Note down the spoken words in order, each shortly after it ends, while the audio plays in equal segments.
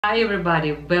Hi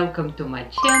everybody, welcome to my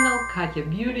channel Katya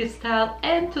Beauty Style,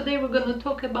 and today we're going to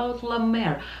talk about La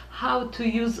Mer, how to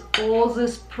use all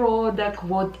this product,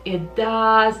 what it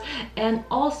does, and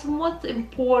also most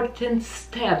important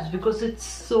steps, because it's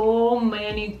so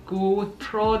many good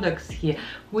products here.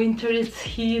 Winter is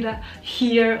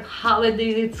here, holiday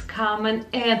is coming,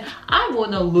 and I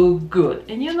want to look good.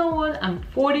 And you know what, I'm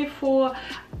 44,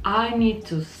 I need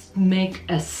to make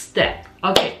a step.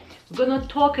 Okay, we're gonna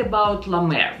talk about La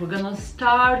Mer. We're gonna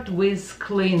start with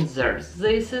cleansers.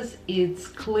 This is its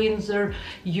cleanser.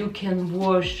 You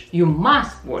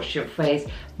must wash your face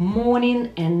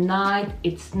morning and night.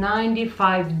 It's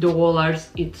 $95.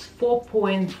 It's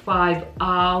 4.5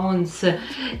 ounce.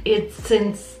 It's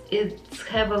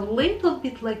have a little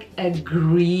bit like a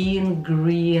green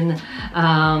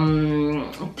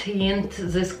tint.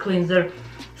 This cleanser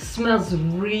smells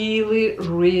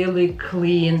really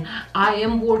clean. I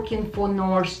am working for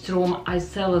Nordstrom. I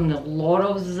sell in a lot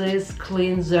of this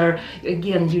cleanser.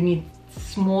 Again, you need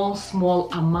small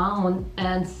amount,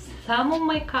 and some of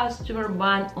my customers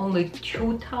buy only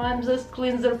 2 times this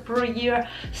cleanser per year.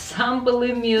 Some,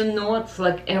 believe me or not, it's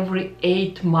like every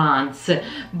 8 months,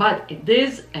 but it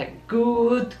is a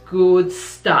good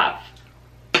stuff.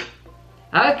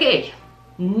 Okay,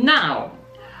 now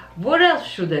what else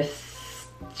should I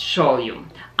show you?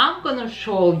 I'm gonna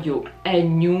show you a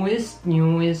newest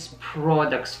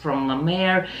products from La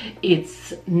Mer.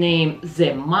 It's named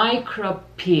the Micro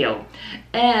Peel,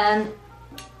 and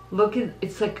look,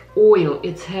 it's like oil.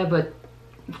 It's have a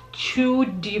 2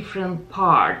 different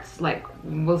parts, like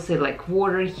we'll say like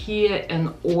water here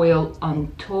and oil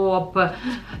on top.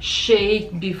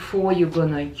 Shake before you're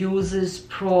gonna use this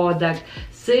product.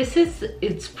 This is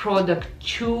its product,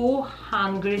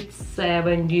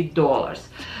 $270.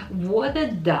 What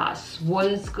it does, what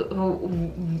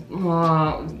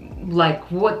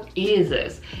is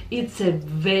this? It's a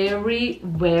very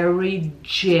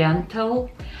gentle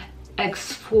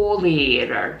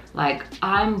exfoliator. Like,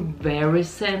 I'm very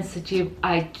sensitive.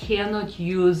 I cannot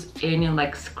use any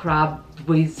like scrub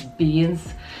with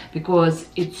beans because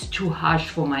it's too harsh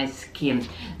for my skin.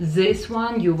 This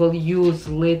one you will use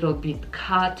little bit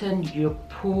cotton, you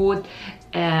put,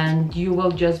 and you will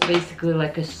just basically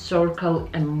like a circle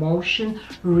and motion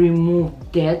remove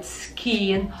dead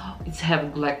skin. It's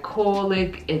have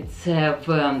glycolic, it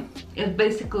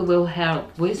basically will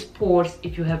help with pores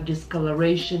if you have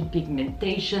discoloration,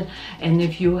 pigmentation, and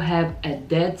if you have a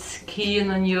dead skin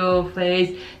on your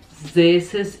face.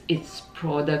 This is its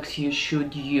products you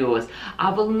should use.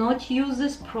 I will not use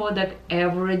this product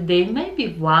every day,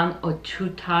 maybe 1 or 2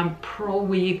 times per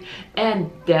week,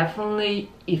 and definitely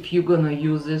if you're gonna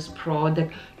use this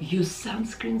product, use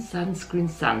sunscreen.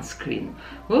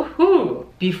 Woohoo!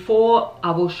 Before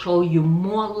I will show you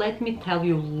more, let me tell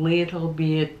you a little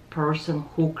bit person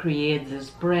who created this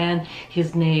brand.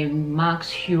 His name Max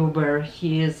Huber.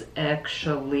 He is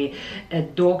actually a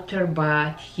doctor,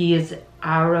 but he is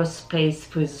aerospace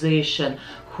physician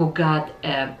who got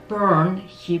a burn.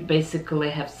 He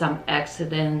basically have some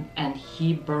accident and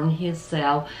he burned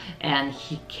himself, and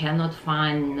he cannot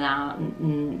find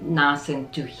nothing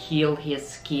to heal his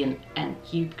skin, and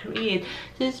he created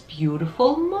this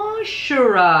beautiful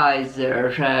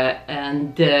moisturizer.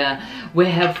 And we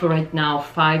have right now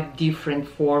 5 different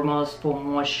formulas for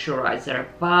moisturizer,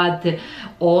 but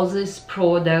all these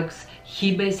products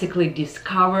he basically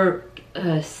discovered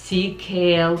sea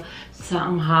kale.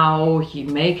 Somehow he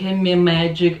make him a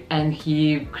magic and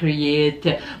he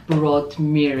brought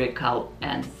miracle,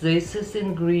 and this is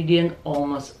ingredient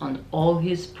almost on all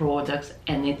his products,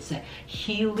 and it's a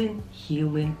healing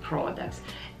products.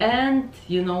 And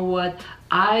you know what,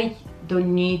 I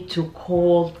don't need to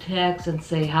call, text and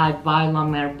say hi, buy La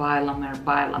Mer,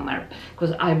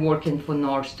 because I'm working for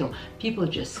Nordstrom. People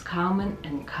just coming.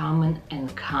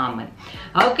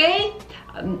 Okay,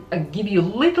 I'll give you a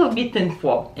little bit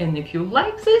info, and if you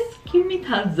like this, give me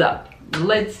thumbs up.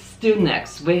 Let's do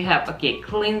next. We have, okay,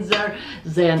 cleanser,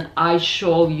 then I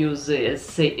show you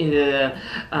this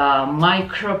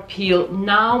Micro Peel.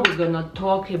 Now we're gonna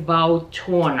talk about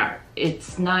toner.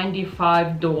 It's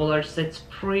 $95. It's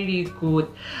pretty good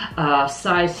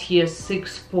size here,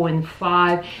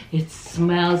 6.5. It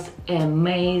smells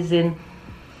amazing.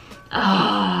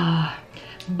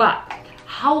 But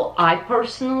how I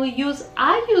personally use,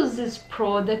 I use these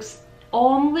products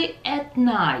only at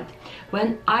night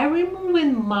when I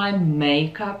removing my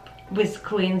makeup. with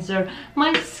cleanser,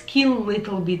 my skin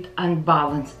little bit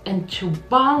unbalanced, and to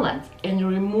balance and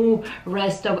remove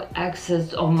rest of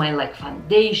excess of my like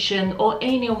foundation or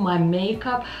any of my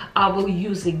makeup, I will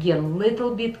use again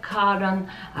little bit cotton.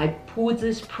 I put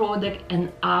this product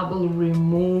and I will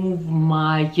remove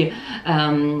my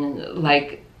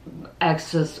like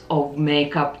excess of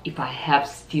makeup if I have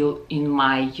still in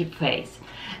my face.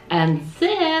 And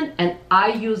then, and I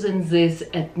using this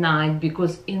at night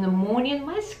because in the morning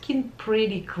my skin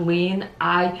pretty clean.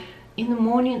 In the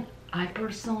morning I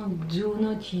personally do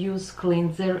not use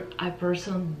cleanser. I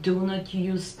personally do not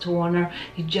use toner.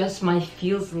 It just my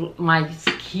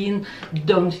skin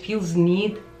don't feels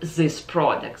need these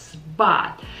products.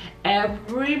 But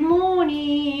every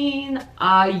morning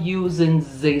I using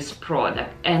this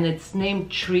product, and it's named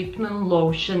treatment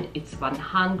lotion. It's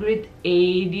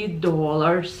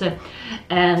 $180,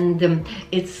 and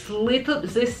it's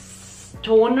this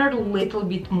toner little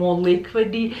bit more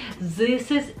liquidy.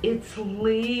 It's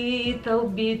little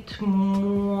bit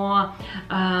more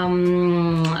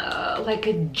like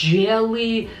a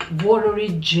jelly, watery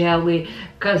jelly,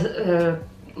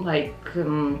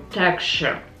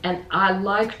 texture. And I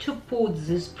like to put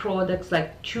these products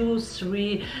like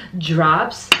 2-3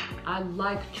 drops. I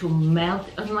like to melt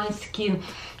on my skin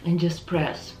and just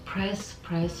press.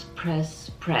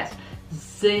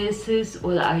 This is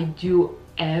what I do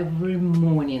every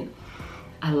morning.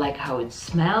 I like how it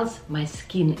smells. My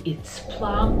skin it's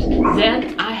plumped.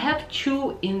 Then I have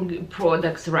two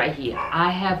products right here.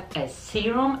 I have a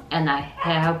serum and I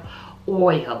have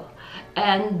oil.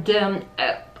 And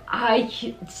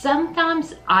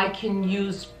sometimes I can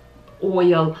use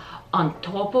oil on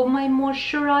top of my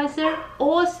moisturizer,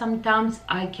 or sometimes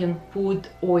I can put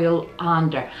oil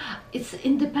under. It's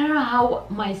independent on how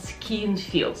my skin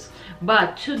feels.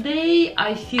 But today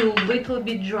I feel a little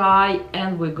bit dry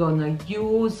and we're gonna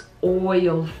use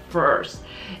oil first.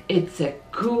 It's a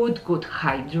good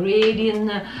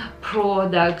hydrating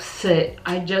products.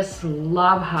 I just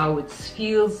love how it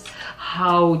feels,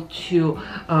 how to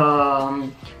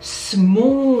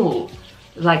smooth.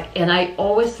 And I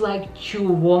always like to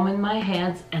warm in my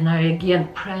hands, and I again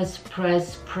press.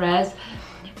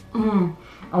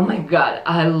 Oh my god,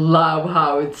 I love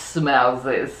how it smells,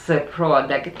 this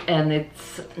product, and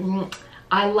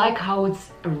I like how it's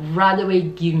right away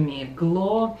give me a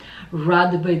glow,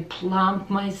 right away plump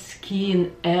my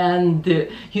skin, and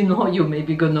you know, you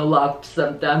maybe gonna laugh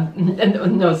sometime.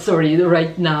 No, sorry,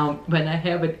 right now when I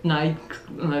have at night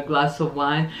a glass of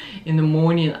wine, in the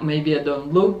morning maybe I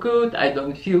don't look good, I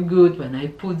don't feel good. When I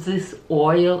put this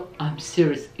oil, I'm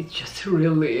serious, it's just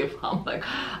relief. I'm like,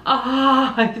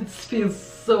 it feels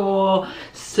so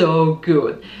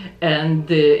good. And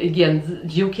again,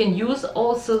 you can use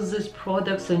also these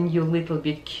products on your little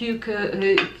bit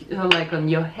like on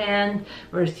your hand,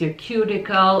 where's your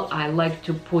cuticle. I like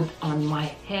to put on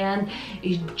my hand.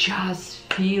 It just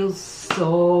feels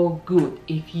so good.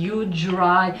 If you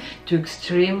dry to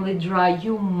extremely dry,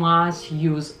 you must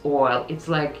use oil. It's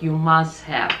like you must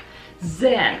have.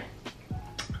 Then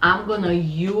I'm gonna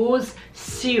use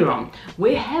serum.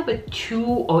 We have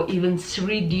 2 or even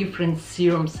 3 different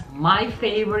serums. My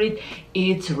favorite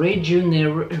is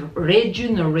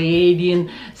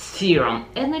regenerating serum,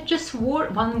 and I just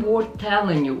one word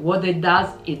telling you what it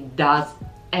does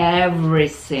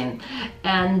everything.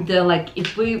 And like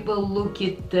if we will look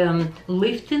at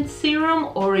lifting serum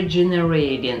or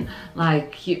regenerating,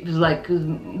 like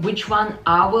which one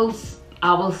I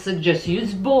will suggest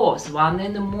use both, one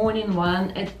in the morning,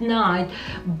 one at night.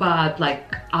 But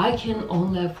like I can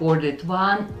only afford it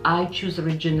one, I choose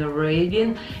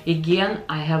regenerating. Again,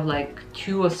 I have like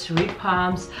 2 or 3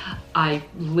 pumps. I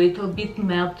little bit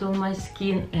melt on my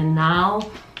skin, and now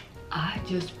I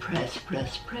just press.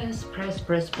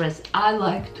 I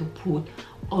like to put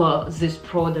these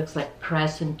products like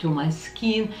press into my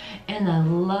skin, and I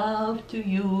love to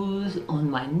use on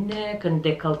my neck and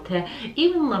décolleté.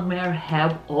 Even La Mer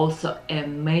have also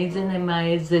amazing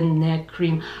neck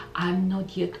cream. I'm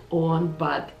not yet on,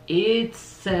 but it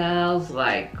sells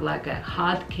like a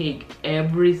hot cake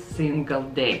every single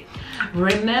day.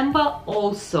 Remember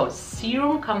also,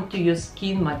 serum come to your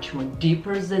skin much more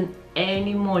deeper than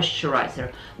any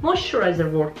moisturizer.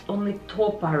 Moisturizer works only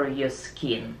top part of your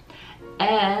skin,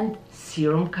 and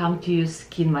serum come to your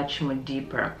skin much more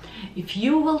deeper. If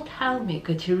you will tell me,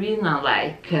 Katerina,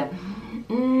 like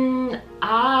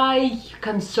I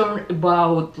concerned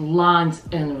about lines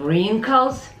and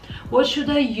wrinkles, what should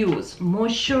I use,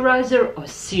 moisturizer or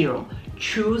serum?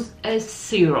 Choose a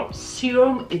serum.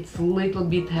 Serum, it's a little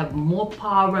bit have more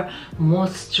power, more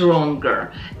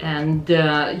stronger, and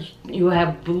you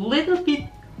have a little bit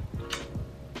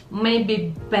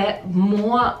maybe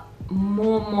more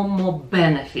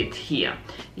benefit here.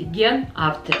 Again,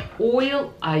 after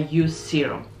oil I use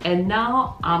serum, and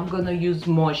now I'm gonna use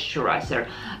moisturizer.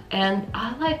 And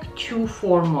I like two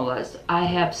formulas. I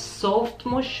have soft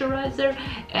moisturizer,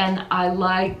 and I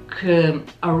like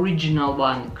original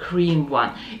one, cream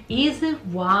one. Either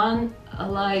one, I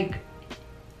like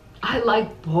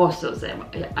both of them.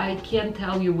 I can't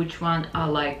tell you which one I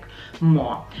like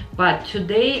more. But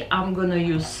today I'm gonna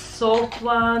use soft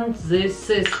one. This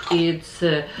is, it's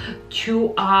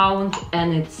 2 ounce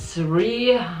and it's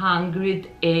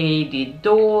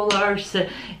 $380.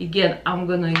 Again, I'm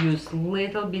gonna use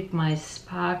little bit my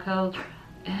spackle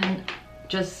and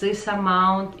just this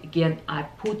amount. Again, I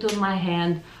put on my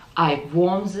hand, I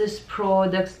warm these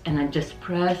products, and I just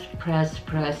press.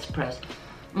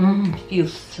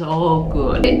 Feels so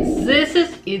good.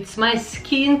 It's my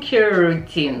skincare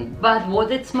routine, but what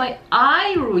it's my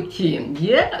eye routine?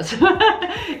 Yes,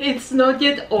 it's not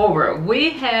yet over. We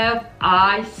have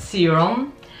eye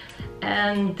serum,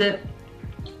 and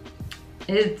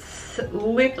it's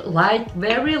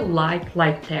very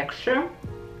light texture,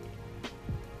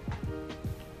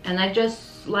 and I just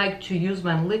like to use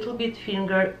my little bit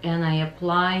finger and I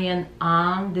apply it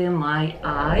under my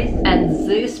eyes. And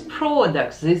this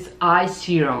product, this eye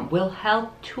serum, will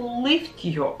help to lift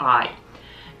your eye.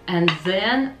 And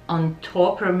then on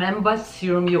top, remember,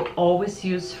 serum you always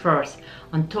use first.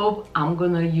 On top, I'm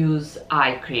gonna use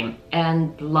eye cream.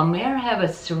 And La Mer have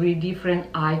 3 different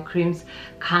eye creams.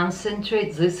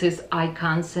 Concentrate, this is eye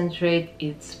concentrate.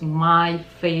 It's my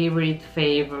favorite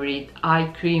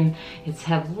eye cream. It's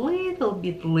have little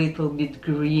bit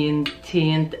green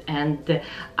tint, and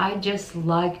I just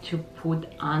like to put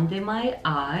under my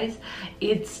eyes.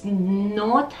 It's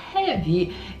not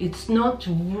heavy, it's not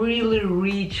really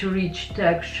rich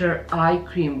texture eye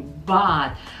cream,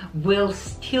 but will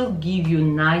still give you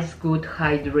nice good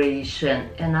hydration.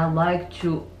 And I like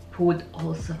to put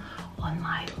also on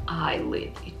my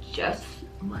eyelid. It just,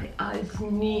 my eyes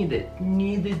needed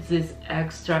this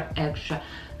extra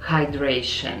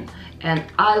hydration. And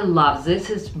I love, this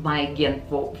is my again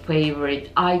favorite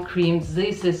eye creams.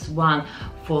 This is one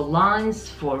for lines,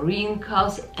 for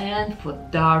wrinkles, and for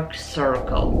dark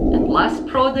circle. And last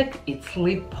product, it's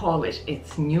lip polish.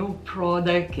 It's new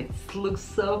product, it looks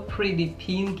so pretty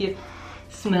pinky,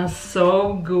 smells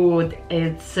so good.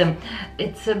 It's a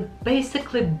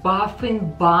basically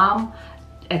buffing balm,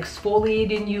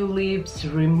 exfoliating your lips,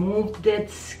 remove dead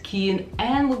skin,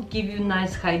 and will give you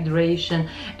nice hydration.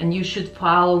 And you should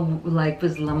follow like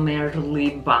with La Mer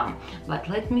Lip Balm. But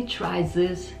let me try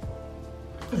this.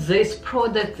 This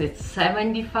product is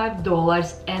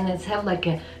 $75, and it's have like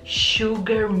a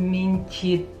sugar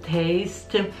minty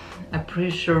taste. I'm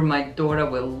pretty sure my daughter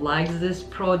will like this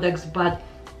products, but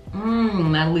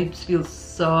my lips feel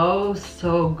so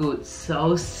good,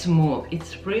 so smooth.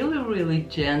 It's really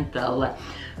gentle.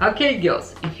 Okay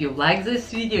girls, if you like this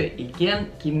video,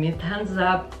 again, give me a thumbs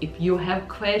up. If you have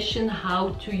question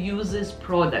how to use these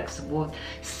products, what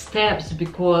steps,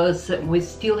 because we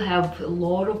still have a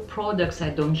lot of products I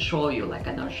don't show you, like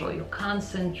I don't show you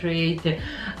concentrate.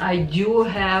 I do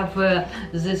have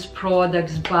these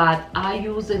products, but I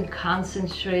use and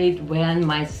concentrate when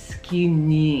my skin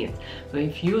needs. But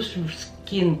if your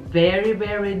skin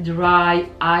very dry,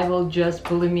 I will just,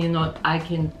 believe me or not, I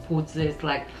can put this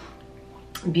like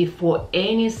before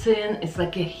anything. It's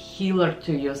like a healer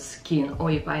to your skin.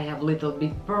 Or if I have little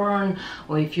bit burn,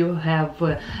 or if you have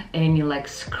any like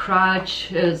scratch,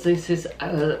 this is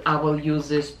I will use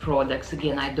these products.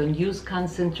 Again, I don't use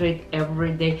concentrate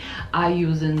every day. I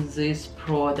using this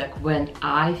product when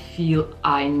I feel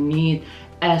I need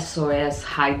SOS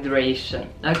hydration.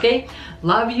 Okay,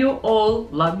 love you all,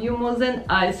 love you more than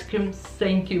ice cream.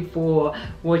 Thank you for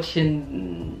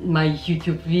watching my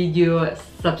YouTube video.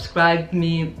 Subscribe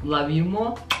me, love you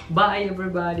more. Bye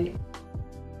everybody.